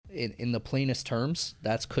in the plainest terms,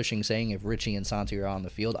 that's Cushing saying if Richy and Santi are on the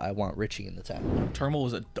field, I want Richy in the 10. Turnbull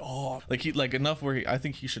was a dog. Like enough where I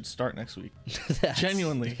think he should start next week.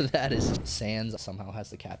 Genuinely. That is Sands somehow has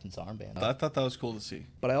the captain's armband. I thought that was cool to see.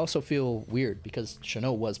 But I also feel weird because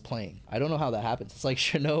Chanot was playing. I don't know how that happens. It's like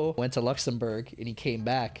Chanot went to Luxembourg and he came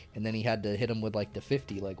back and then he had to hit him with like the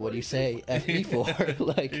 50. Like, what do you say? FE for?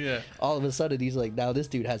 Like, all of a sudden he's like, now this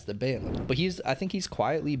dude has the band. But I think he's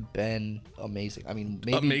quietly been amazing. I mean,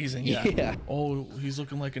 maybe. Amazing, yeah. Oh, he's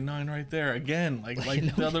looking like a 9 right there again. Like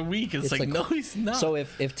the other week. It's like, no, he's not. So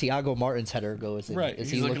if Thiago Martins' header goes in, is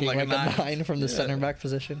he looking like a 9 from the center back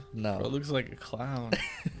position? No. Bro, it looks like a clown.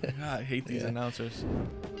 God, I hate these announcers.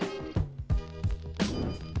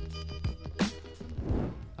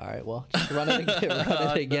 All right, well, just run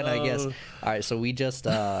it again, I guess. All right, so we just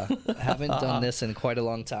haven't done this in quite a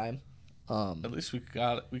long time. At least we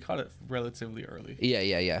caught it relatively early.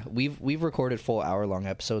 Yeah. We've recorded full hour-long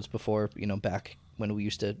episodes before, back when we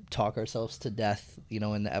used to talk ourselves to death,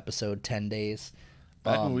 in the episode 10 days.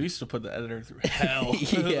 Back when we used to put the editor through hell.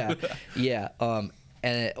 Yeah.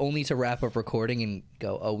 And only to wrap up recording and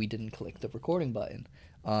go, oh, we didn't click the recording button.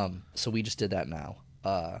 So we just did that now.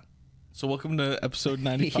 So welcome to episode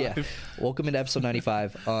 95. Yeah, welcome to episode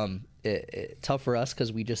 95. Tough for us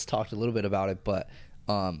because we just talked a little bit about it, but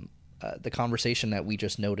the conversation that we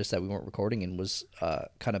just noticed that we weren't recording in was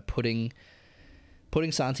kind of putting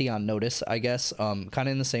Santi on notice, I guess, kind of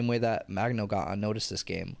in the same way that Magno got on notice this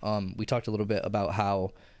game. We talked a little bit about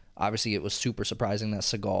how obviously it was super surprising that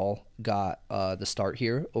Segal got the start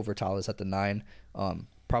here over Tales at the 9.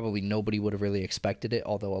 Probably nobody would have really expected it,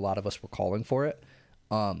 although a lot of us were calling for it.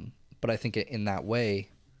 But I think in that way,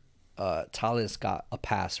 Tales got a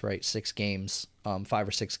pass, right? 6 games, 5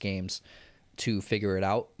 or 6 games to figure it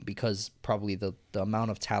out because probably the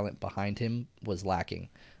amount of talent behind him was lacking.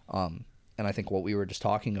 And I think what we were just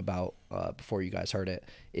talking about before you guys heard it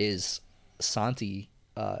is Santi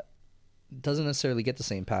doesn't necessarily get the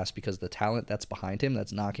same pass because the talent that's behind him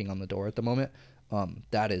that's knocking on the door at the moment,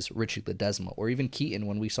 that is Richy Ledesma or even Keaton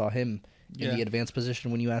when we saw him in the advanced position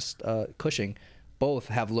when you asked Cushing. Both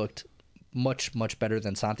have looked much, much better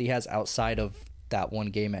than Santi has outside of that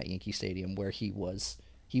one game at Yankee Stadium where he was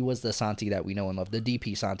the Santi that we know and love, the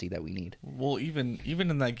DP Santi that we need. Well, even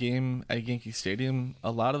in that game at Yankee Stadium,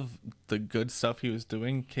 a lot of the good stuff he was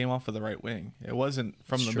doing came off of the right wing. It wasn't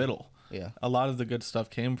from the middle. Yeah. A lot of the good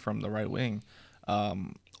stuff came from the right wing.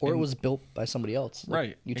 Or it was built by somebody else. Like,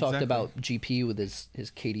 right. You talked about GP with his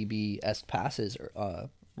KDB-esque passes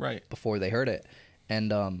right before they heard it.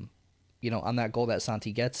 And, on that goal that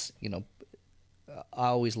Santi gets, I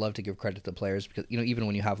always love to give credit to players because, even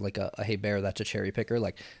when you have like a Hey Bear that's a cherry picker,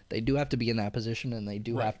 like they do have to be in that position and they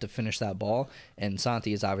do have to finish that ball. And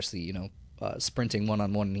Santi is obviously, sprinting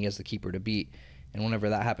one-on-one and he has the keeper to beat. And whenever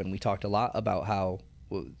that happened, we talked a lot about how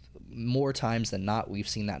more times than not, we've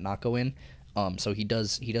seen that not go in. So he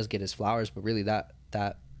does get his flowers, but really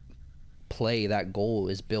that play, that goal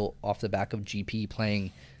is built off the back of GP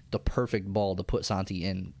playing the perfect ball to put Santi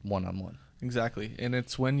in one-on-one. Exactly. And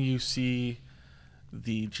it's when you see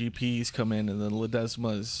the GPs come in and the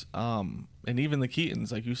Ledesmas, and even the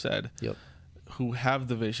Keatons, like you said, who have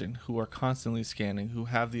the vision, who are constantly scanning, who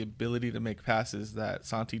have the ability to make passes that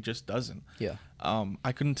Santi just doesn't. Yeah.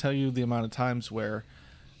 I couldn't tell you the amount of times where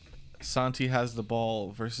Santi has the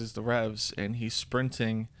ball versus the Revs and he's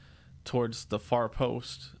sprinting towards the far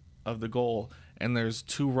post of the goal and there's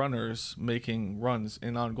 2 runners making runs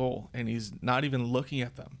in on goal and he's not even looking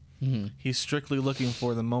at them. Mm-hmm. He's strictly looking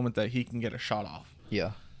for the moment that he can get a shot off.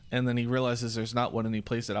 Yeah. And then he realizes there's not one and he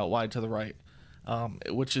plays it out wide to the right,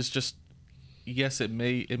 which is just, yes, it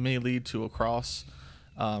may lead to a cross,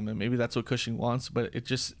 and maybe that's what Cushing wants, but it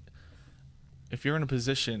just, if you're in a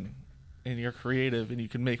position and you're creative and you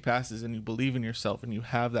can make passes and you believe in yourself and you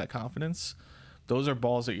have that confidence, those are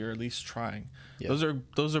balls that you're at least trying. Yeah.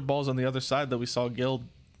 Those are balls on the other side that we saw Gil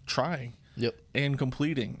trying and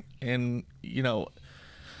completing. And,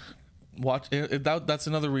 that's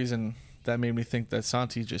another reason that made me think that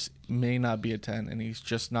Santi just may not be a 10 and he's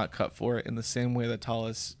just not cut for it in the same way that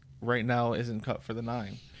Tales right now isn't cut for the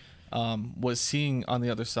 9. Was seeing on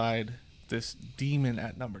the other side this demon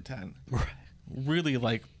at number 10. Right. Really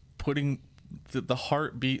like putting the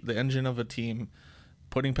heartbeat, the engine of a team,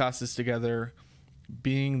 putting passes together,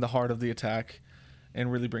 being the heart of the attack,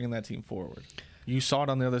 and really bringing that team forward. You saw it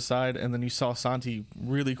on the other side, and then you saw Santi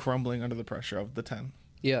really crumbling under the pressure of the 10.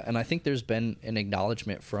 Yeah, and I think there's been an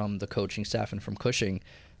acknowledgement from the coaching staff and from Cushing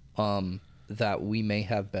that we may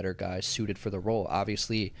have better guys suited for the role.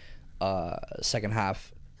 Obviously, second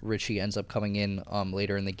half, Richy ends up coming in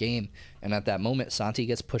later in the game, and at that moment, Santi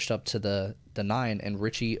gets pushed up to the 9, and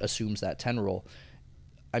Richy assumes that 10 role.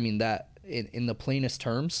 I mean, that in the plainest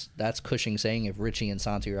terms, that's Cushing saying if Richy and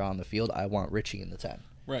Santi are on the field, I want Richy in the 10.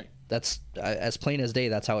 Right. That's as plain as day.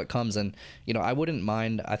 That's how it comes. And, I wouldn't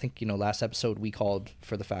mind. I think, last episode we called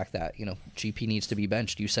for the fact that, GP needs to be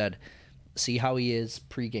benched. You said, see how he is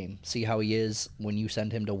pregame, see how he is when you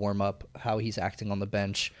send him to warm up, how he's acting on the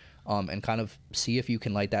bench, and kind of see if you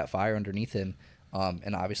can light that fire underneath him.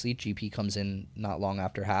 And obviously GP comes in not long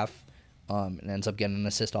after half, and ends up getting an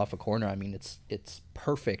assist off a corner. I mean, it's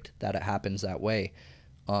perfect that it happens that way.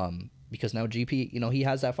 Because now GP, he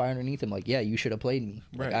has that fire underneath him. Like, yeah, you should have played me.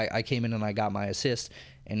 Right. Like, I came in and I got my assist,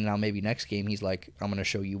 and now maybe next game he's like, I'm going to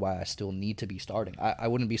show you why I still need to be starting. I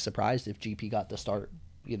wouldn't be surprised if GP got the start.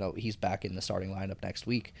 He's back in the starting lineup next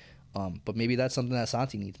week. But maybe that's something that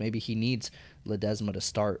Santi needs. Maybe he needs Ledesma to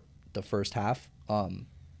start the first half. And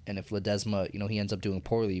if Ledesma, he ends up doing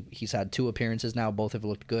poorly, he's had 2 appearances now. Both have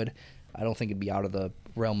looked good. I don't think it'd be out of the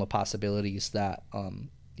realm of possibilities that,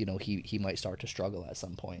 he might start to struggle at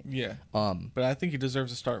some point. Yeah. But I think he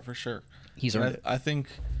deserves a start for sure. He's earned it. I think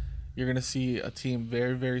you're going to see a team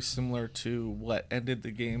very, very similar to what ended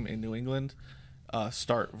the game in New England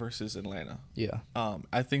start versus Atlanta. Yeah.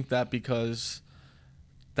 I think that because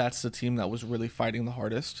that's the team that was really fighting the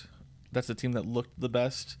hardest. That's the team that looked the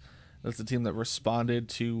best. That's the team that responded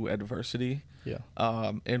to adversity. Yeah.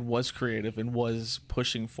 And was creative and was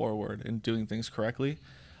pushing forward and doing things correctly.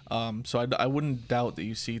 So I wouldn't doubt that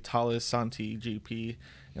you see Thales, Santi, GP,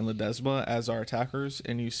 and Ledesma as our attackers,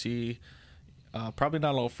 and you see probably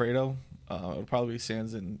not Alfredo. It'll probably be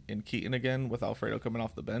Sands and Keaton again with Alfredo coming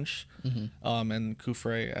off the bench, and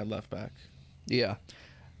Kufre at left back. Yeah.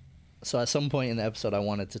 So at some point in the episode, I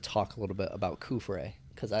wanted to talk a little bit about Kufre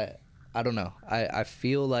because I don't know. I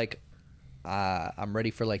feel like I'm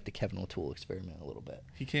ready for like the Kevin O'Toole experiment a little bit.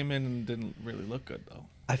 He came in and didn't really look good though.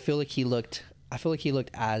 I feel like he looked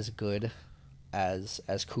as good as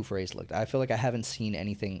Kufre's looked. I feel like I haven't seen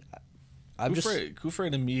anything.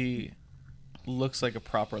 Kufre to me looks like a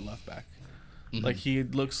proper left back. Mm-hmm. Like he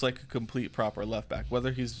looks like a complete proper left back.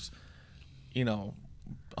 Whether he's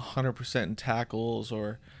 100% in tackles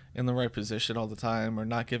or in the right position all the time or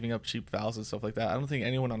not giving up cheap fouls and stuff like that. I don't think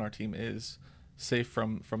anyone on our team is safe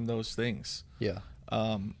from those things. Yeah.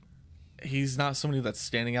 He's not somebody that's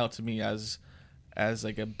standing out to me as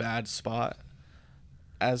like a bad spot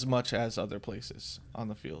as much as other places on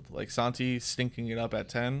the field. Like Santi stinking it up at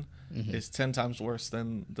 10 is 10 times worse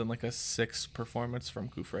than like a 6 performance from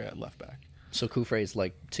Kufre at left back. So Kufre is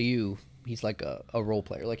like, to you, he's like a role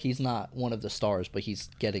player. Like he's not one of the stars, but he's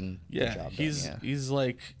getting the job done.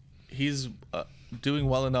 He's doing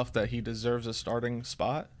well enough that he deserves a starting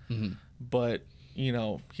spot, but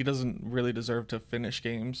he doesn't really deserve to finish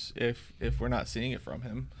games if we're not seeing it from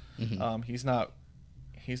him. He's not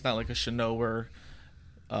like a Chanot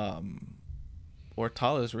or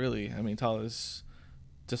Thales really. I mean, Thales,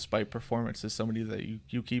 despite performance, is somebody that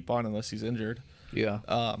you keep on unless he's injured.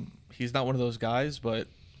 Yeah. He's not one of those guys, but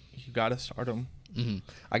you got to start him.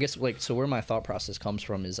 I guess so where my thought process comes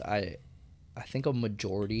from is I think a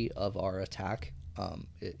majority of our attack,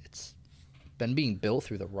 it's been being built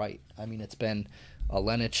through the right. I mean, it's been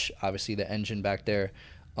Lenich, obviously the engine back there,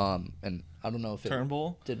 and I don't know if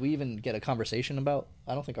Turnbull. Did we even get a conversation about?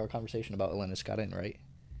 I don't think our conversation about Lenich got in, right?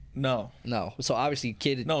 No. So obviously,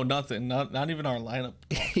 No, nothing. Not even our lineup.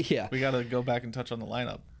 Yeah. We got to go back and touch on the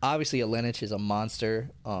lineup. Obviously, Lenich is a monster.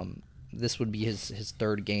 This would be his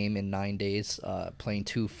 3rd game in 9 days, playing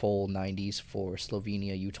 2 full 90s for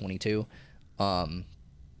Slovenia U22.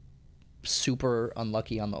 Super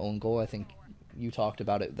unlucky on the own goal. I think you talked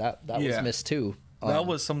about it. That was missed too. That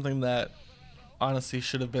was something that honestly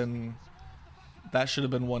should have been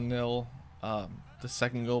 1-0. The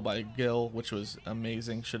second goal by Gill, which was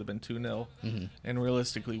amazing, should have been 2-0. And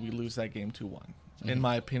realistically, we lose that game 2-1. In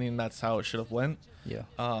my opinion, that's how it should have went. Yeah.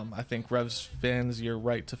 I think Revs fans, you're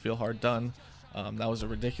right to feel hard done. That was a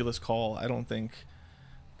ridiculous call. I don't think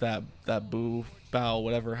that bow,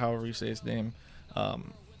 whatever, however you say his name, I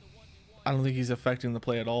don't think he's affecting the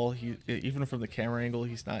play at all. Even from the camera angle,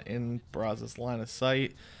 he's not in Baraza's line of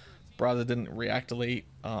sight. Baraza didn't react late.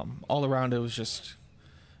 All around, it was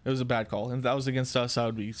a bad call. And if that was against us, I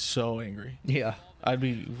would be so angry. Yeah. I'd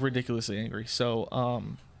be ridiculously angry. So,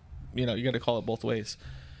 you got to call it both ways.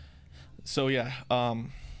 So, yeah, I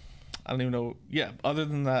don't even know. Yeah, other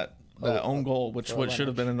than that own goal, which should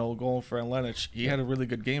have been an own goal for Lenich, he had a really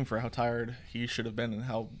good game for how tired he should have been and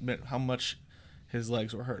how much his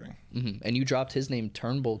legs were hurting. And you dropped his name,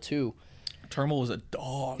 Turnbull, too. Turnbull was a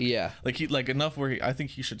dog. Yeah. Like enough where I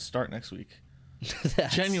think he should start next week.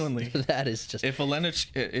 Genuinely, that is just if Alenic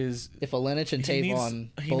and Tavon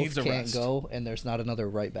both can't rest. go, and there's not another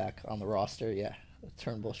right back on the roster, yeah,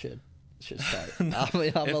 Turnbull should start.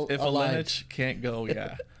 If Alenic can't go,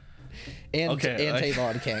 yeah. And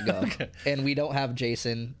Tavon can't go. Okay. And we don't have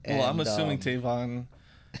Jason. Well, I'm assuming Tavon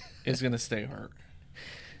is going to stay hurt.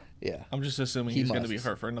 Yeah. I'm just assuming he's going to be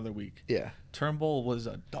hurt for another week. Yeah. Turnbull was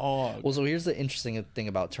a dog. Well, so here's the interesting thing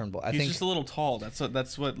about Turnbull. He's just a little tall.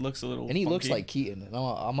 That's what looks a little And he funky. looks like Keaton. And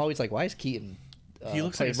I'm always like, why is Keaton he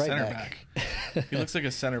looks like a center back. He looks like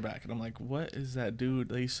a center back. And I'm like, what is that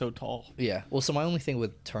dude? He's so tall. Yeah. Well, so my only thing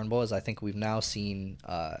with Turnbull is I think we've now seen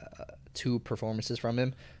 2 performances from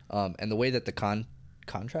him. And the way that the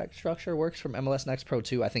contract structure works from MLS Next Pro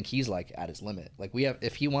 2, I think he's like at his limit. Like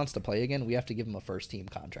if he wants to play again, we have to give him a first team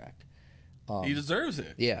contract. He deserves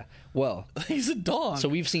it. Yeah. Well, he's a dog. So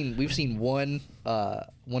we've seen one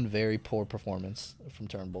very poor performance from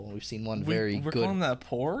Turnbull. We've seen one very good. We're calling that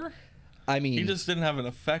poor? I mean, he just didn't have an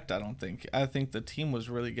effect, I don't think. I think the team was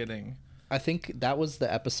really getting... I think that was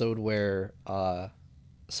the episode where it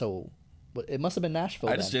must have been Nashville.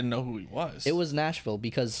 I just didn't know who he was. It was Nashville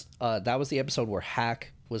because that was the episode where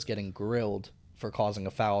Hack was getting grilled for causing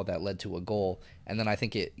a foul that led to a goal. And then I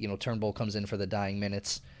think Turnbull comes in for the dying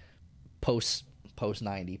minutes post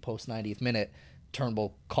 90th minute.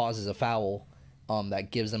 Turnbull causes a foul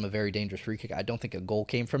that gives them a very dangerous free kick. I don't think a goal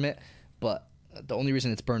came from it, but the only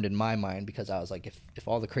reason it's burned in my mind because I was like, if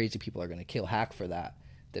all the crazy people are going to kill Hack for that,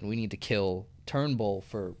 then we need to kill Turnbull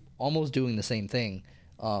for almost doing the same thing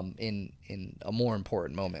in a more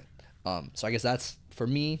important moment. So I guess that's for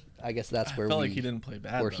me. I guess that's where like he didn't play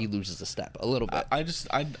bad. He loses a step a little bit. I just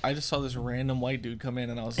saw this random white dude come in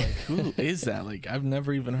and I was like, who is that? Like I've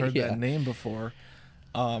never even heard that name before.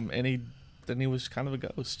 And he was kind of a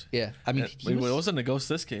ghost. Yeah, I mean, it wasn't a ghost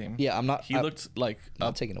this game. Yeah, He looked like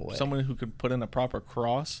not taken away. Someone who could put in a proper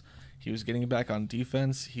cross. He was getting back on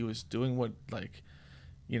defense. He was doing what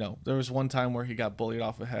there was one time where he got bullied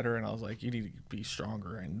off a header, and I was like, you need to be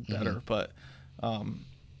stronger and better. But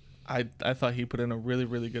I thought he put in a really,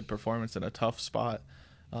 really good performance in a tough spot,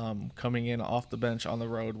 coming in off the bench on the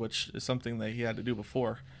road, which is something that he had to do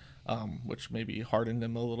before, which maybe hardened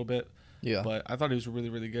him a little bit. Yeah. But I thought he was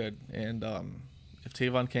really, really good. And if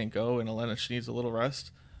Tavon can't go and Alenic needs a little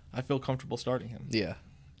rest, I feel comfortable starting him. Yeah.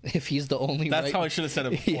 If he's the only That's how I should have said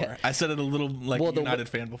it before. Yeah. I said it a little like a United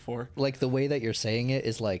fan before. Like the way that you're saying it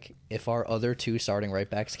is like if our other 2 starting right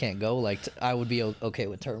backs can't go, like I would be okay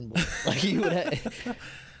with Turnbull. Like you would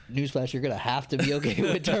newsflash, you're going to have to be okay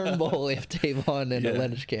with Turnbull if Tavon and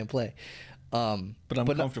Alenic can't play. But I'm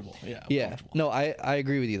comfortable. I'm comfortable. No, I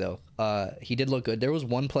agree with you though. He did look good. There was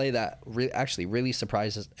one play that really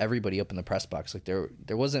surprises everybody up in the press box. Like there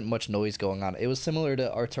wasn't much noise going on. It was similar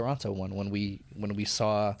to our Toronto one when we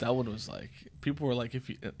saw that one was like people were like if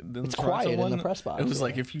you it's quiet in the press box. It was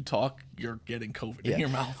like if you talk, you're getting COVID in your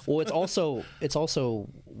mouth. Well, it's also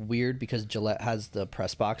weird because Gillette has the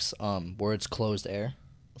press box where it's closed air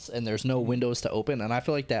and there's no windows to open, and I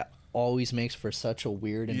feel like that always makes for such a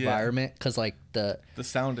weird environment because like the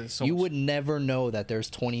sound is so you would never know that there's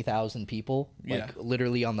 20,000 people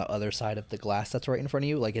literally on the other side of the glass that's right in front of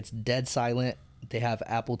you. Like it's dead silent. They have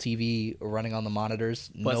Apple TV running on the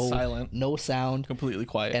monitors, silent, no sound, completely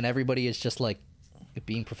quiet, and everybody is just like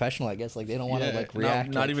being professional, I guess. Like they don't want to like react.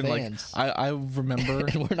 Not like even fans. like I remember,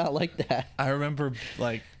 and we're not like that. I remember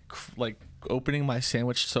like opening my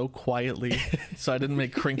sandwich so quietly so I didn't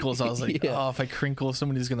make crinkles. I was like, if I crinkle,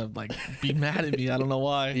 somebody's gonna like be mad at me. I don't know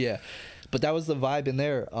why. Yeah, but that was the vibe in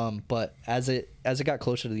there. But as it got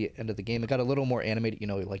closer to the end of the game, it got a little more animated.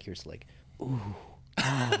 Like you're just like, ooh.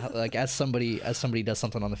 Like as somebody does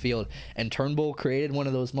something on the field, and Turnbull created one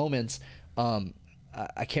of those moments.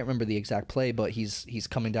 I can't remember the exact play, but he's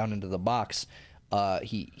coming down into the box.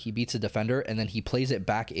 He beats a defender and then he plays it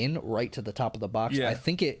back in right to the top of the box. Yeah, I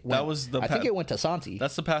think it went, I think it went to Santi.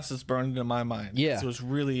 That's the pass that's burned into my mind. Yeah,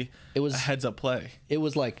 it was a heads up play. It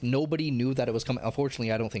was like nobody knew that it was coming.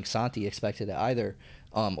 Unfortunately, I don't think Santi expected it either,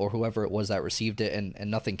 or whoever it was that received it, and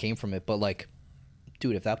nothing came from it. But like,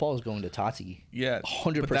 dude, if that ball is going to Tati,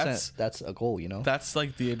 100%, that's a goal. That's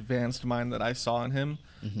like the advanced mind that I saw in him,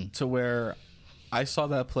 to where I saw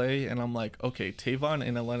that play and I'm like, okay, Tavon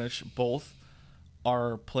and Alenic both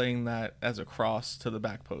are playing that as a cross to the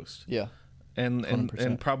back post. Yeah.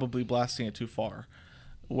 And probably blasting it too far.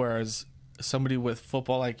 Whereas somebody with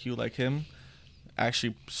football IQ like him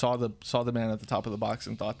actually saw the man at the top of the box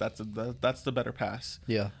and thought that's the better pass.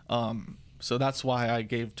 Yeah. So that's why I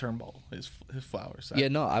gave Turnbull his flowers. Yeah,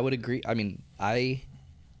 no, I would agree. I mean, I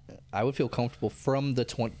would feel comfortable from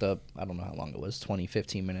the I don't know how long it was, 20,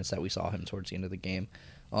 15 minutes that we saw him towards the end of the game.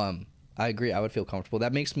 I agree. I would feel comfortable.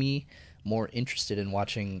 That makes me more interested in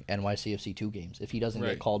watching NYCFC 2 games. If he doesn't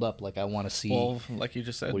get called up, like I want to see. Well, like you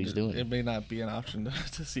just said, what he's doing. It may not be an option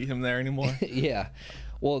to see him there anymore. Yeah,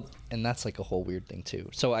 well, and that's like a whole weird thing too.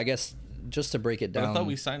 So I guess just to break it down, but I thought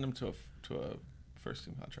we signed him to a first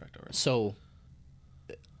team contract already. So,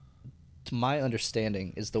 to my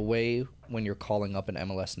understanding, is the way when you're calling up an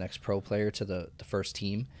MLS Next Pro player to the first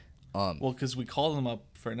team. Well, because we called him up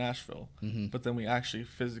for Nashville, but then we actually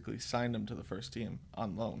physically signed him to the first team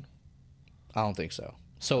on loan. I don't think so.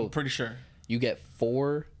 So I'm pretty sure you get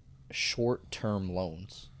 4 short-term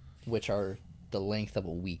loans, which are the length of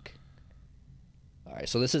a week. All right,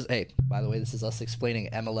 so this is, hey, by the way, this is us explaining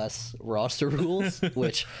MLS roster rules,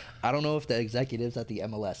 which I don't know if the executives at the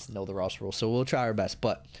MLS know the roster rules, so we'll try our best.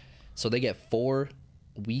 But so they get 4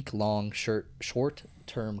 week-long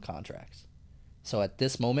short-term contracts. So at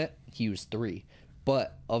this moment, he used 3.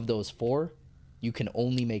 But of those 4, you can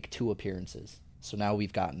only make 2 appearances. So now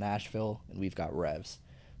we've got Nashville and we've got Revs.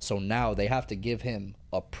 So now they have to give him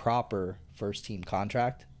a proper first-team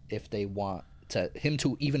contract if they want him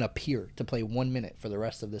to even appear to play 1 minute for the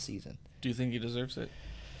rest of the season. Do you think he deserves it?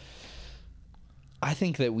 I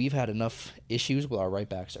think that we've had enough issues with our right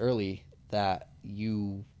backs early that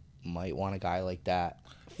you might want a guy like that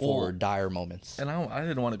for dire moments. And I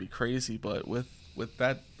didn't want to be crazy, but with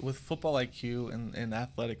football IQ and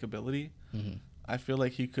athletic ability, I feel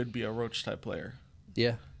like he could be a Roach type player.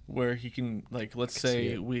 Yeah. Where he can, like, let's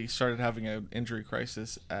say we started having an injury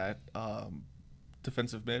crisis at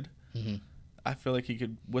defensive mid. I feel like he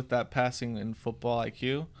could, with that passing and football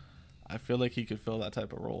IQ, I feel like he could fill that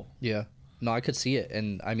type of role. Yeah. No, I could see it.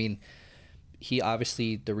 And, I mean, he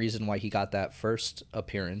obviously, the reason why he got that first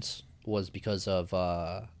appearance was because of,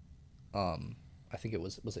 I think it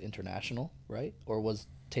was it international, right? Or was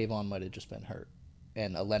Tavon might have just been hurt,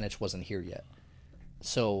 and Alenich wasn't here yet.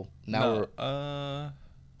 So now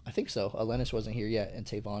I think so. Alenich wasn't here yet, and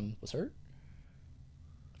Tavon was hurt.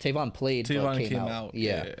 Tavon played, but came out.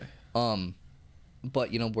 Yeah.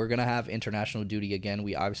 But, you know, we're going to have international duty again.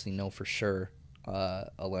 We obviously know for sure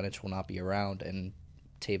Alenich will not be around. And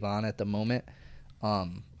Tavon at the moment,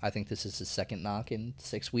 I think this is his second knock in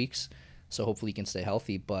 6 weeks. So hopefully he can stay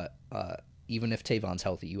healthy. But even if Tavon's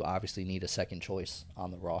healthy, you obviously need a second choice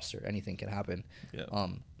on the roster. Anything can happen. Yeah.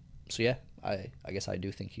 So, yeah, I guess I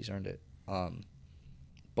do think he's earned it.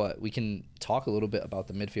 But we can talk a little bit about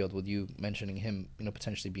the midfield with you mentioning him, you know,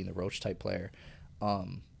 potentially being the Roach type player.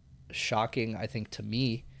 Shocking, I think, to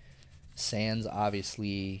me, Sands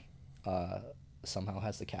obviously somehow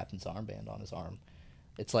has the captain's armband on his arm.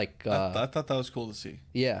 It's like I thought that was cool to see.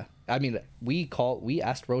 Yeah, I mean, we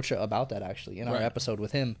asked Rocha about that actually in our episode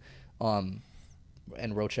with him,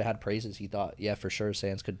 and Rocha had praises. He thought, yeah, for sure,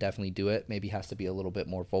 Sands could definitely do it. Maybe has to be a little bit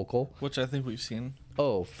more vocal, which I think we've seen.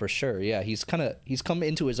 Oh, for sure, yeah. He's come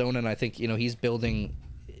into his own, and I think, you know, he's building.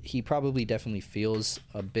 He probably definitely feels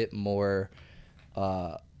a bit more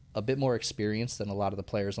experienced than a lot of the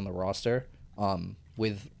players on the roster,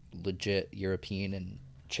 with legit European and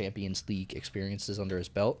Champions League experiences under his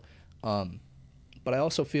belt. But I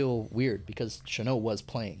also feel weird because Chanot was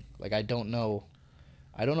playing. Like, I don't know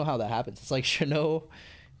how that happens. It's like Chanot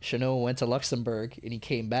went to Luxembourg and he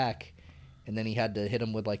came back, and then he had to hit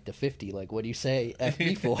him with like the 50. Like, what do you say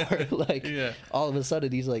FB for? Like, all of a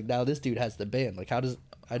sudden he's like, now this dude has the ban. Like,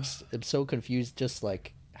 I'm so confused just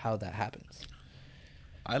like how that happens.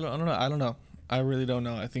 I don't know. I really don't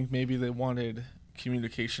know. I think maybe they wanted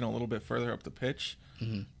communication a little bit further up the pitch.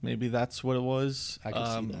 Maybe that's what it was. I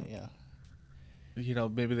can see that, yeah. You know,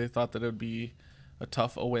 maybe they thought that it would be a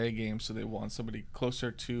tough away game, so they want somebody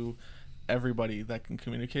closer to everybody that can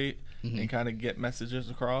communicate and kind of get messages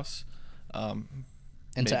across.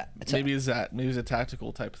 Maybe it's a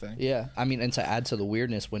tactical type thing. Yeah, I mean, and to add to the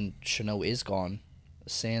weirdness, when Chanot is gone,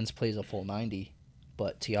 Sands plays a full 90,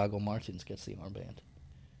 but Thiago Martins gets the armband.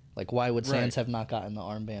 Like, why would Sands have not gotten the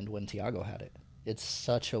armband when Thiago had it? It's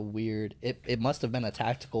such a weird. It must have been a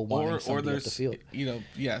tactical wanting somebody up the field. You know,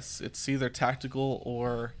 yes, it's either tactical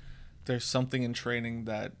or there's something in training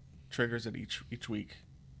that triggers it each week.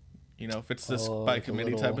 You know, if it's this by like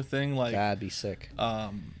committee type of thing, like that'd be sick.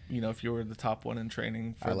 You know, if you were the top one in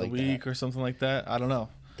training for the week or something like that, I don't know.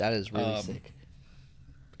 That is really sick.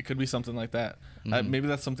 It could be something like that. Maybe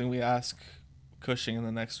that's something we ask Cushing in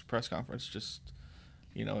the next press conference. Just,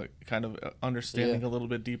 you know, kind of understanding a little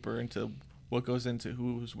bit deeper into what goes into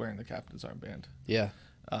who's wearing the captain's armband. Yeah.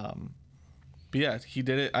 But yeah, he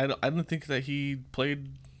did it. I don't think that he played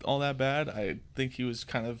all that bad. I think he was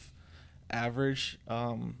kind of average.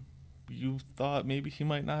 You thought maybe he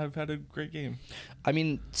might not have had a great game. I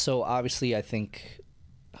mean, so obviously I think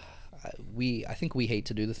I think we hate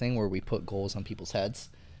to do the thing where we put goals on people's heads,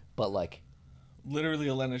 but like literally,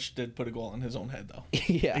 Alenish did put a goal on his own head, though.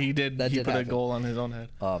 Yeah, he did. That he did put happen. a goal on his own head,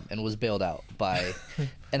 and was bailed out by.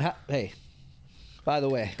 And hey, by the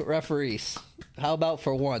way, referees, how about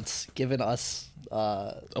for once giving us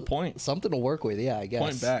a point, something to work with? Yeah, I guess.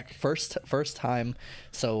 Point back. First time.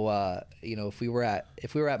 So if we were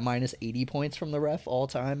at minus 80 points from the ref all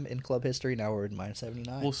time in club history, now we're at minus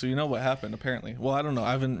 79. Well, so you know what happened apparently. Well, I don't know.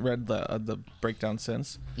 I haven't read the breakdown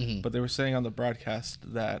since, but they were saying on the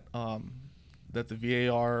broadcast that that the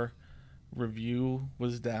VAR review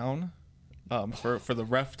was down for the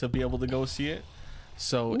ref to be able to go see it.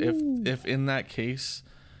 So if in that case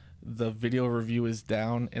the video review is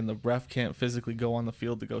down and the ref can't physically go on the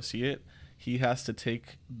field to go see it, he has to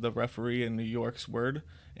take the referee in New York's word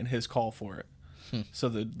and his call for it. So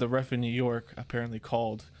the ref in New York apparently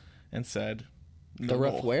called and said, no the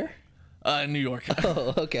ref goal. Where? In New York.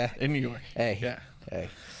 Oh, okay. In New York. Hey. Yeah. Hey.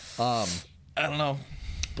 I don't know.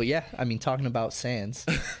 But yeah, I mean, talking about Sands,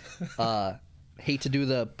 hate to do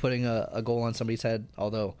the putting a goal on somebody's head,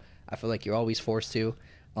 although I feel like you're always forced to.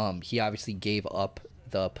 He obviously gave up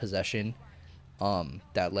the possession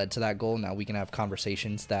that led to that goal. Now we can have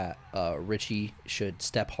conversations that Richy should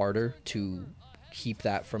step harder to keep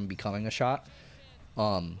that from becoming a shot.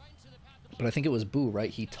 But I think it was Boo, right?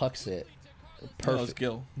 He tucks it perfect. No, it was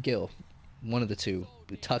Gil. Gil, one of the two,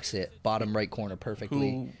 who tucks it bottom right corner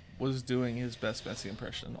perfectly. Who was doing his best Messi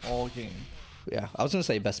impression all game. Yeah, I was gonna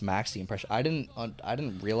say best Maxi impression. I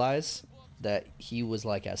didn't realize that he was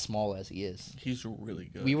like as small as he is. He's really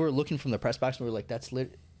good. We were looking from the press box and we were like,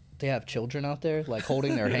 they have children out there like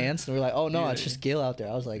holding their hands, and we are like, oh no, it's just Gil out there.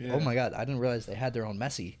 I was like, oh my god, I didn't realize they had their own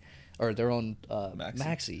Messi or their own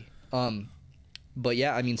Maxi. But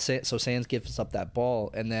yeah, I mean, so Sands gives up that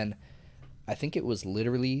ball, and then I think it was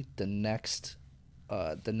literally the next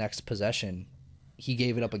possession, he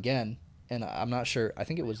gave it up again, and I'm not sure. I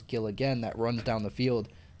think it was Gil again that runs down the field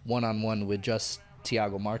 1-on-1 with just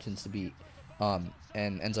Thiago Martins to beat, and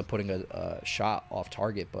ends up putting a shot off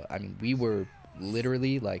target. But I mean, we were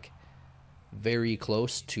literally like very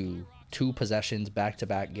close to 2 possessions back to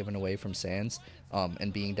back given away from Sands,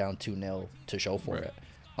 and being down 2-0 to show for it.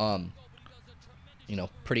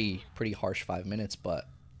 Pretty harsh 5 minutes, but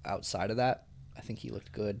outside of that, I think he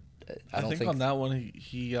looked good. I think on that one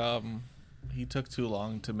he took too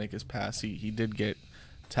long to make his pass. He did get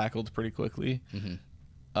tackled pretty quickly. It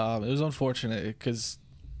was unfortunate because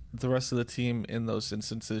the rest of the team in those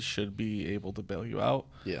instances should be able to bail you out.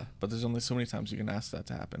 Yeah. But there's only so many times you can ask that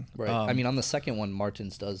to happen. Right. I mean, on the second one,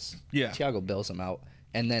 Martins does. Yeah. Thiago bails him out,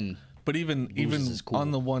 and then. But even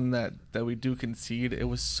on the one that we do concede, it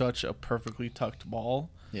was such a perfectly tucked ball.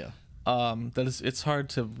 Yeah. It's hard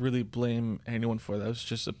to really blame anyone for that. It was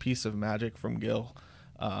just a piece of magic from Gil.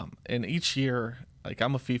 And each year, like,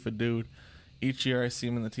 I'm a FIFA dude. Each year I see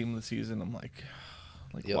him in the team of the season, I'm like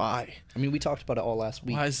why? I mean, we talked about it all last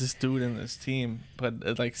week. Why is this dude in this team?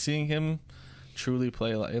 But like seeing him truly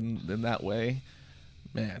play in that way,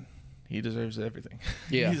 man, he deserves everything.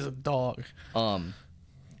 Yeah. He's a dog. And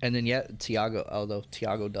then Thiago, although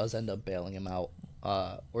Thiago does end up bailing him out,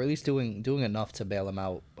 or at least doing enough to bail him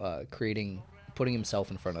out, putting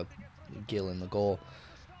himself in front of Gil in the goal,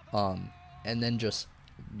 and then just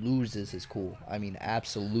loses his cool. I mean,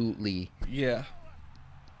 absolutely. Yeah.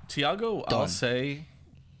 Thiago, done. I'll say,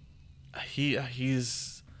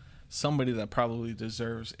 he's somebody that probably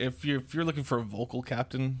deserves. If you're looking for a vocal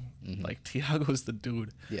captain, like Thiago's the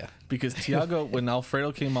dude. Yeah. Because Thiago, when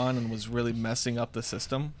Alfredo came on and was really messing up the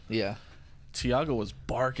system, yeah, Thiago was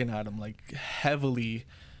barking at him like heavily,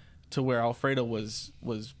 to where Alfredo was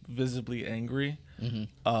visibly angry.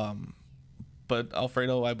 But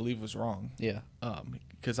Alfredo, I believe, was wrong. Yeah.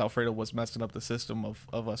 Because Alfredo was messing up the system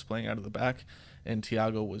of us playing out of the back, and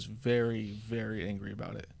Thiago was very, very angry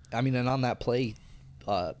about it. I mean, and on that play,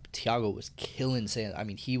 Thiago was killing Sands. I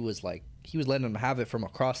mean, he was letting him have it from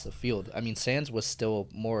across the field. I mean, Sands was still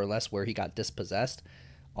more or less where he got dispossessed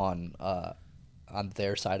on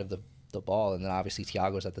their side of the ball, and then obviously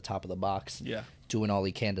Thiago's at the top of the box, doing all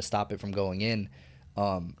he can to stop it from going in.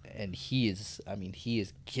 And he is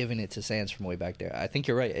giving it to Sands from way back there. I think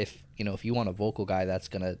you're right. If you want a vocal guy that's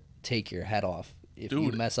gonna take your head off if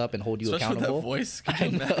you mess up and hold you accountable. With that voice,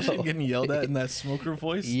 can you imagine getting yelled at in that smoker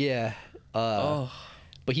voice? Yeah. But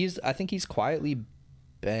I think he's quietly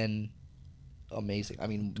been amazing. I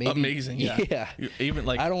mean, maybe amazing. Yeah. Even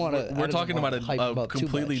like, I don't want to. We're talking about a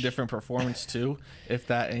completely different performance too. If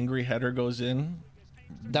that angry header goes in.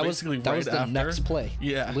 That was the next play.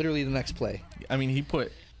 Yeah. Literally the next play. I mean, he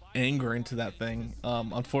put anger into that thing.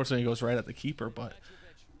 Unfortunately, it goes right at the keeper, but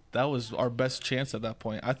that was our best chance at that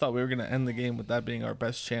point. I thought we were going to end the game with that being our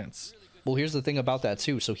best chance. Well, here's the thing about that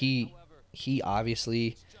too. So he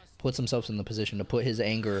obviously puts himself in the position to put his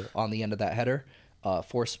anger on the end of that header,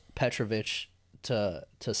 force Petrovic to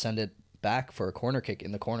send it back for a corner kick,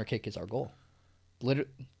 and the corner kick is our goal. I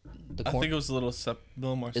think it was a little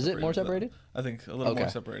more separated. Is it more separated? I think a little more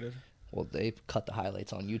separated. Well, they cut the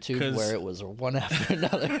highlights on YouTube where it was one after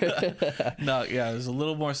another. No, yeah, it was a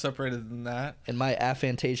little more separated than that. And my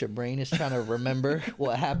aphantasia brain is trying to remember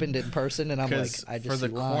what happened in person, and I'm like, I just for the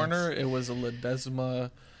see lines. corner, it was a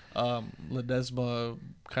Ledesma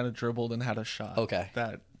kind of dribbled and had a shot. Okay.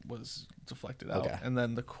 That was deflected out. Okay. And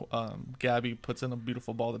then Gabby puts in a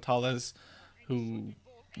beautiful ball to Tales, who,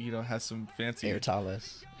 has some fancy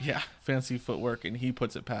Tales. Yeah, fancy footwork, and he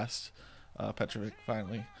puts it past Petrovic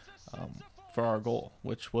finally for our goal,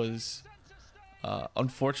 which was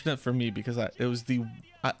unfortunate for me because I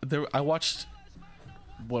watched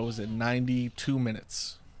 92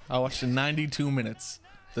 minutes. I watched 92 minutes.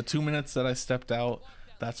 The 2 minutes that I stepped out,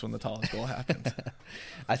 that's when the Tales goal happened.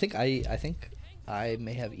 I think I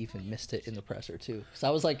may have even missed it in the presser too, because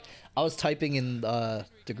I was typing in the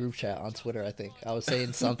group chat on Twitter. I think I was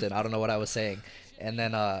saying something. I don't know what I was saying, and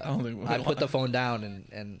then I put the phone down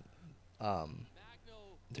and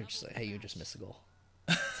they're just like, "Hey, you just missed the goal."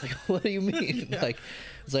 It's like, what do you mean? Yeah. Like,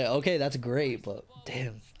 it's like, okay, that's great, but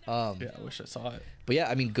damn. Yeah, I wish I saw it. But yeah,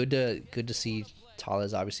 I mean, good to see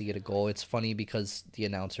Tales obviously get a goal. It's funny because the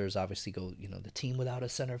announcers obviously go, the team without a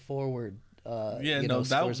center forward.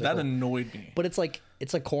 That annoyed me. But it's like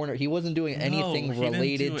it's a corner. He wasn't doing anything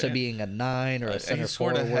related to being a 9 or a center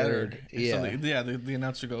forward. A header. Yeah, so the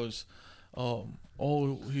announcer goes, "Oh,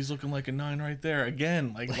 he's looking like a 9 right there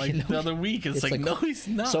again." Like the other week, it's like no, he's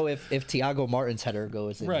not. So if Thiago Martins' header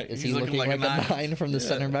goes in, is he looking like a 9 from the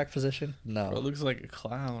center back position? No, Bro, it looks like a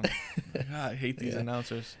clown. God, I hate these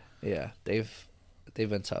announcers. Yeah, they've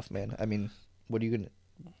been tough, man. I mean, what are you gonna?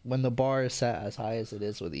 When the bar is set as high as it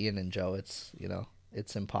is with Ian and Joe, it's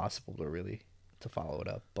it's impossible to follow it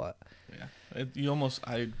up. But yeah,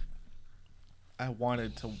 I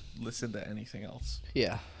wanted to listen to anything else.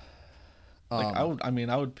 Yeah. I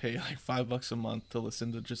would pay like $5 a month to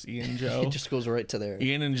listen to just Ian and Joe. It just goes right to there.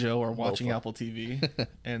 Ian and Joe are watching Apple TV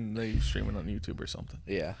and they stream it on YouTube or something.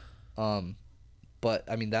 Yeah. But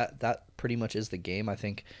I mean that pretty much is the game. I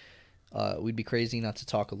think we'd be crazy not to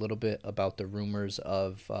talk a little bit about the rumors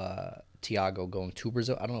of Thiago going to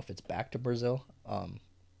Brazil. I don't know if it's back to Brazil,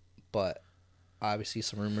 but obviously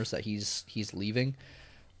some rumors that he's leaving.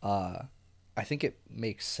 I think it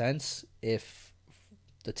makes sense if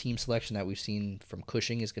the team selection that we've seen from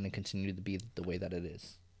Cushing is going to continue to be the way that it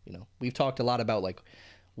is. We've talked a lot about like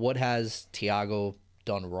what has Thiago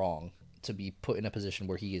done wrong to be put in a position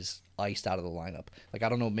where he is iced out of the lineup. Like, I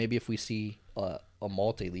don't know, maybe if we see a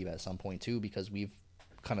Malte leave at some point too, because we've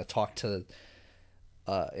kind of talked to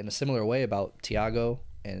in a similar way about Thiago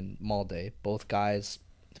and Malte, both guys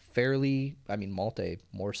Malte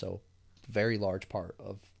more so, very large part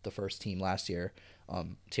of the first team last year.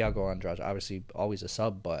 Thiago Andrade, obviously always a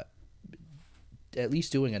sub, but at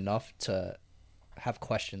least doing enough to have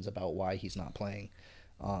questions about why he's not playing.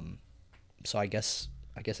 So I guess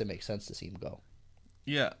it makes sense to see him go.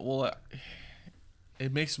 Yeah, well,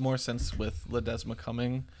 it makes more sense with Ledesma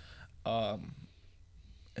coming.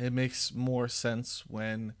 It makes more sense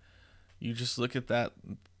when you just look at that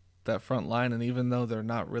front line, and even though they're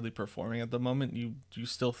not really performing at the moment, you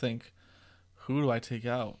still think, who do I take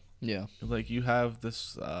out? Yeah. Like, you have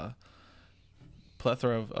this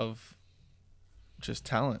plethora of just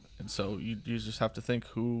talent, and so you just have to think,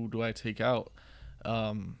 who do I take out?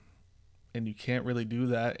 And you can't really do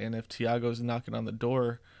that. And if Thiago's knocking on the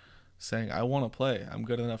door saying, I want to play, I'm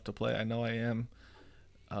good enough to play, I know I am,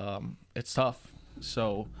 it's tough.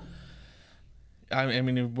 So, I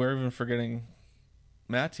mean, we're even forgetting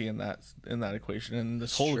Matty in that equation, and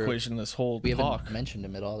this whole equation, this whole we talk. Haven't mentioned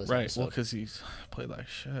him at all this right, episode. well, because he's played like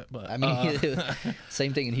shit. But I mean,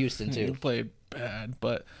 same thing in Houston too. He played bad,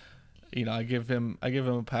 but I give him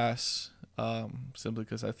a pass simply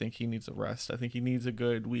because I think he needs a rest. I think he needs a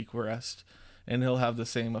good week rest, and he'll have the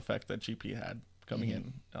same effect that GP had coming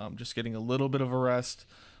in. Just getting a little bit of a rest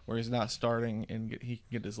where he's not starting, and he can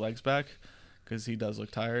get his legs back because he does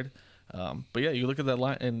look tired. But yeah, you look at that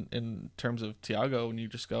line in terms of Thiago, and you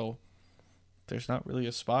just go, there's not really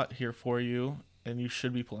a spot here for you, and you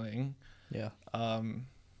should be playing. Yeah.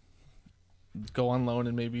 Go on loan,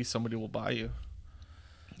 and maybe somebody will buy you.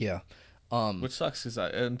 Yeah. Which sucks, because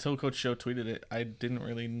until Coach Joe tweeted it, I didn't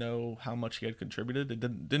really know how much he had contributed. It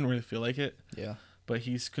didn't really feel like it. Yeah. But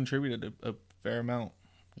he's contributed a fair amount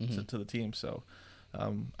to the team. So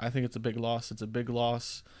I think it's a big loss. It's a big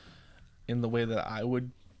loss in the way that I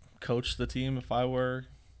would coach the team if I were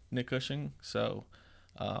Nick Cushing. So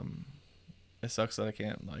it sucks that I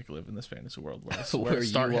can't live in this fantasy world where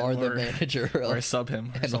you are the manager or sub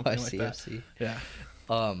him or something like that. NYCFC. Yeah.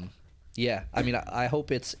 Yeah. I mean, I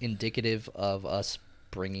hope it's indicative of us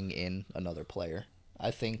bringing in another player.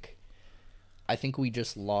 I think we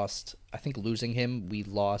just lost. I think losing him, we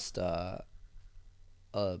lost a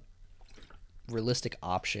realistic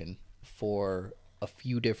option for a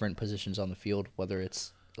few different positions on the field, whether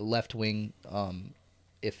it's left wing,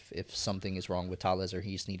 if something is wrong with Tales or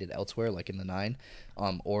he's needed elsewhere, like in the 9,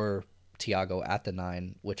 or Thiago at the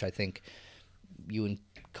 9, which I think you and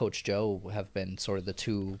Coach Joe have been sort of the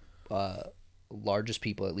two largest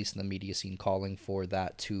people, at least in the media scene, calling for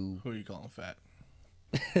that to... Who are you calling fat?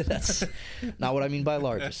 That's not what I mean by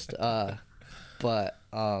largest. But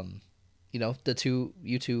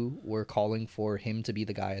you two were calling for him to be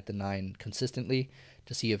the guy at the 9 consistently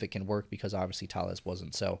to see if it can work, because obviously Tales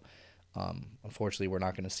wasn't. So unfortunately, we're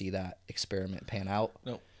not going to see that experiment pan out.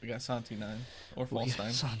 Nope, we got Santi 9 or false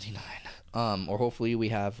 9. Santi 9. Or hopefully we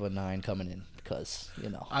have a 9 coming in, because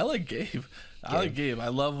I like Gabe. I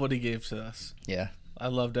love what he gave to us. Yeah, I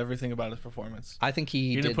loved everything about his performance. I think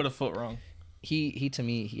he didn't put a foot wrong. He to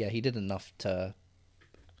me, he did enough to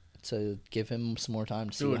give him some more time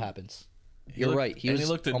to see what happens. You're right. He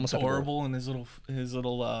looked adorable in his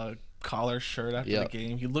little collar shirt after the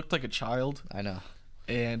game. He looked like a child. I know.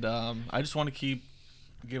 And I just want to keep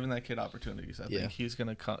giving that kid opportunities. I think he's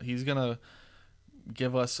gonna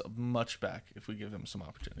give us much back if we give him some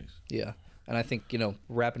opportunities. Yeah, and I think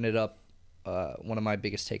wrapping it up, one of my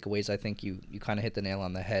biggest takeaways, I think you kind of hit the nail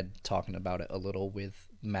on the head talking about it a little with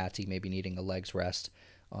Matty maybe needing a legs rest.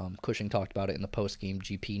 Cushing talked about it in the post game.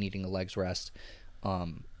 GP needing a legs rest.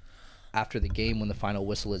 After the game, when the final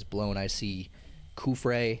whistle is blown, I see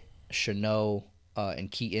Kufre, Chanot,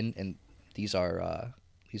 and Keaton, and these are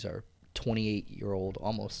 28-year-old,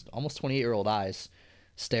 almost 28-year-old eyes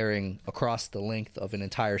staring across the length of an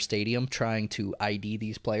entire stadium trying to ID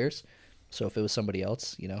these players. So if it was somebody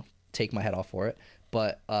else, take my head off for it.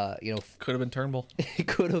 But could have been Turnbull. It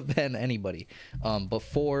could have been anybody. But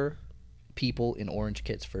 4 people in orange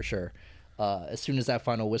kits for sure. As soon as that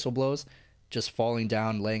final whistle blows, just falling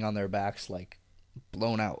down, laying on their backs, like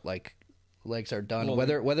blown out, like legs are done.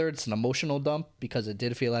 Well, whether it's an emotional dump because it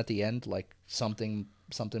did feel at the end like something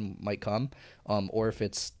might come, or if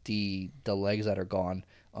it's the legs that are gone.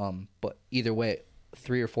 But either way,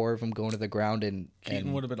 3 or 4 of them going to the ground, and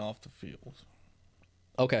Keaton would have been off the field.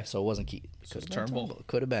 Okay, so it wasn't Keaton. Could have been Turnbull.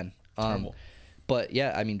 Could have been. But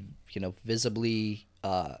yeah, I mean, visibly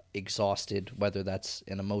exhausted, whether that's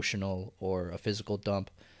an emotional or a physical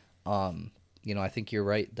dump. I think you're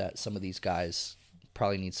right that some of these guys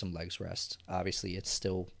probably need some legs rest. Obviously, it's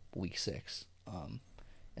still week 6.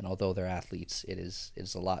 And although they're athletes, it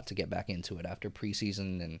is a lot to get back into it after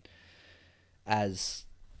preseason, and as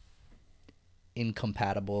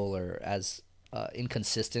incompatible or as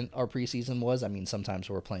inconsistent our preseason was. I mean, sometimes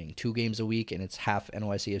we're playing 2 games a week and it's half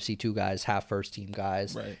NYCFC 2 guys, half first team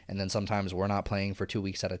guys. Right. And then sometimes we're not playing for 2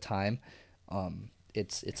 weeks at a time.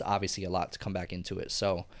 It's obviously a lot to come back into it.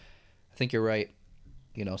 So I think you're right.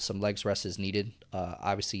 Some legs rest is needed.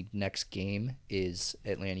 Obviously next game is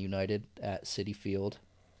Atlanta United at Citi Field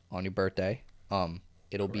on your birthday.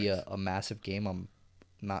 It'll be a massive game. I'm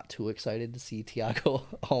not too excited to see Thiago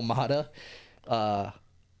Almada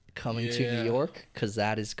coming to New York, because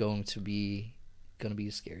that is going to be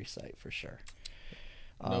a scary sight for sure.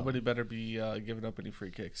 Nobody better be giving up any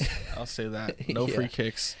free kicks. I'll say that. No free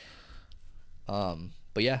kicks.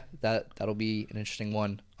 But yeah, that'll be an interesting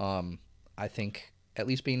one. I think at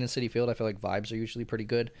least being in Citi Field, I feel like vibes are usually pretty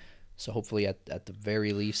good. So hopefully at the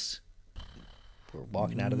very least we're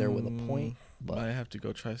walking out of there with a point. But I have to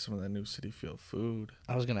go try some of that new Citi Field food.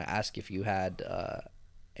 I was gonna ask if you had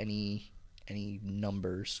any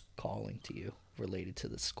numbers calling to you related to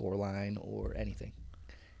the scoreline or anything.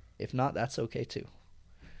 If not, that's okay too.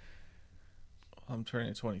 I'm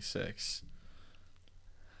turning 26.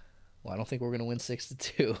 Well, I don't think we're gonna win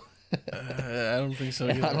 6-2. I don't think so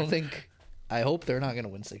either. I hope they're not gonna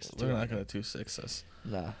win 6-2. They're not gonna 2-6 us.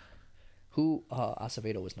 Nah. Who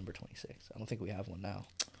Acevedo was number 26. I don't think we have one now.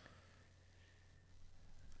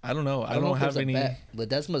 I don't know. I don't have any.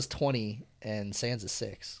 Ledesma's 20 and Sands is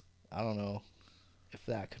 6. I don't know if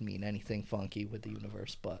that could mean anything funky with the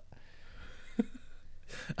universe, but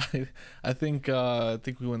I think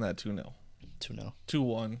we win that 2-0. 2-0.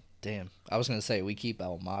 2-1. Damn. I was gonna say we keep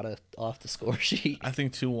Almada off the score sheet. I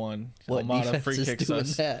think 2-1. What Almada free kicks doing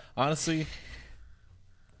us. That? Honestly,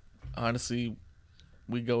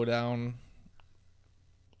 we go down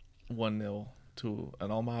 1-0 to an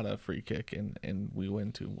Almada free kick, and we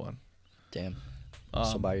win 2-1. Damn.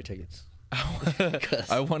 So buy your tickets.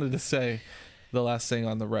 I wanted to say the last thing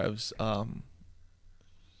on the Revs.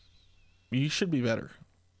 You should be better.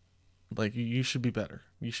 Like, you should be better.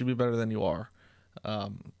 You should be better than you are.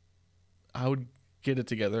 I would get it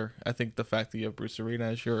together. I think the fact that you have Bruce Arena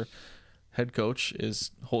as your head coach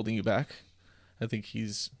is holding you back. I think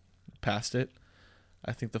he's past it.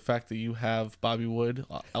 I think the fact that you have Bobby Wood,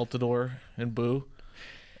 Altidore, and Boo,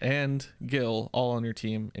 and Gil all on your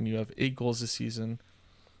team, and you have 8 goals this season,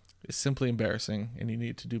 is simply embarrassing, and you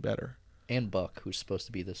need to do better. And Buck, who's supposed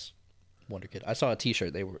to be this wonder kid. I saw a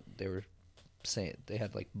T-shirt. They were saying they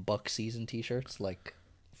had like Buck season T-shirts, like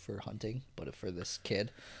for hunting, but for this kid.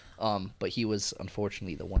 But he was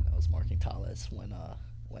unfortunately the one that was marking Tales when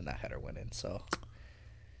that header went in. So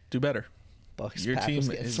do better. Buck's your pack team was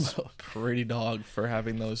getting is smoked. pretty dog for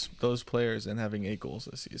having those players and having 8 goals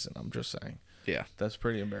this season. I'm just saying. Yeah, that's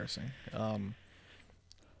pretty embarrassing. I'll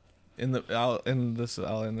end it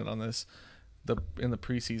on this. In the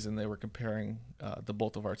preseason, they were comparing the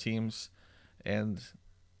both of our teams, and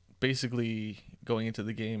basically going into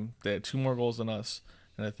the game, they had 2 more goals than us,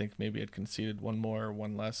 and I think maybe had conceded 1 more or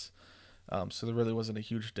 1 less. So there really wasn't a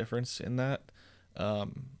huge difference in that.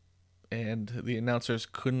 And the announcers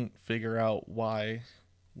couldn't figure out why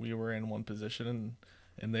we were in one position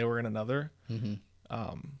and they were in another.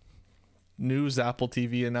 Mm-hmm. News Apple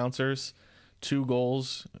TV announcers, 2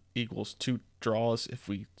 goals equals 2 draws. If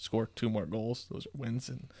we score 2 more goals, those are wins,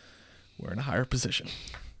 and we're in a higher position.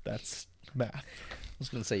 That's math. I was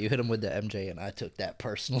going to say, you hit him with the MJ, and I took that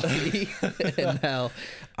personally. And now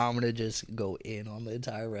I'm going to just go in on the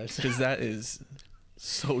entire rest. Because that is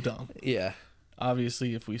so dumb. Yeah.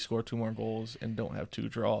 Obviously, if we score 2 more goals and don't have 2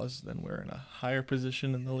 draws, then we're in a higher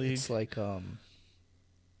position in the league. It's like John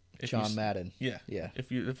Madden. Yeah. Yeah.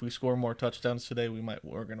 If we score more touchdowns today,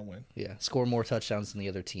 we're going to win. Yeah. Score more touchdowns than the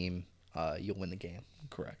other team, you'll win the game.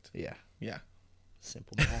 Correct. Yeah. Yeah.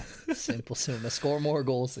 Simple math. simple. Score more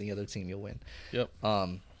goals than the other team, you'll win. Yep. But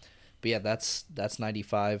yeah, that's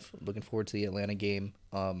 95. Looking forward to the Atlanta game.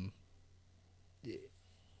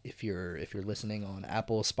 If you're listening on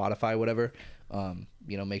Apple, Spotify, whatever,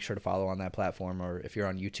 make sure to follow on that platform. Or if you're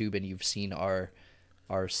on YouTube and you've seen our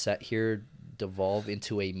set here devolve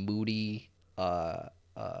into a moody,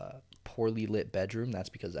 poorly lit bedroom, that's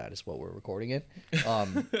because that is what we're recording in.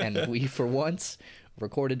 And we, for once,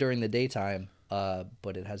 recorded during the daytime,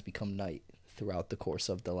 but it has become night throughout the course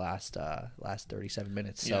of the last 37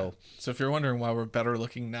 minutes. So if you're wondering why we're better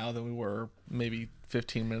looking now than we were maybe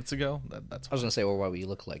 15 minutes ago, that's I was gonna say, or why we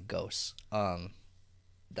look like ghosts.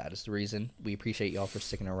 That is the reason. We appreciate y'all for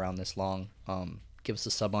sticking around this long. Give us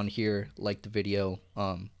a sub on here, like the video,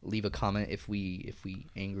 leave a comment if we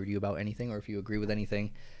angered you about anything or if you agree with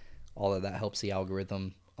anything. All of that helps the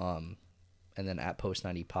algorithm. And then at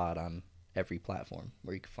Post90Pod on every platform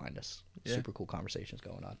where you can find us. Yeah. Super cool conversations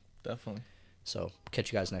going on. Definitely. So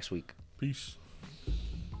catch you guys next week. Peace.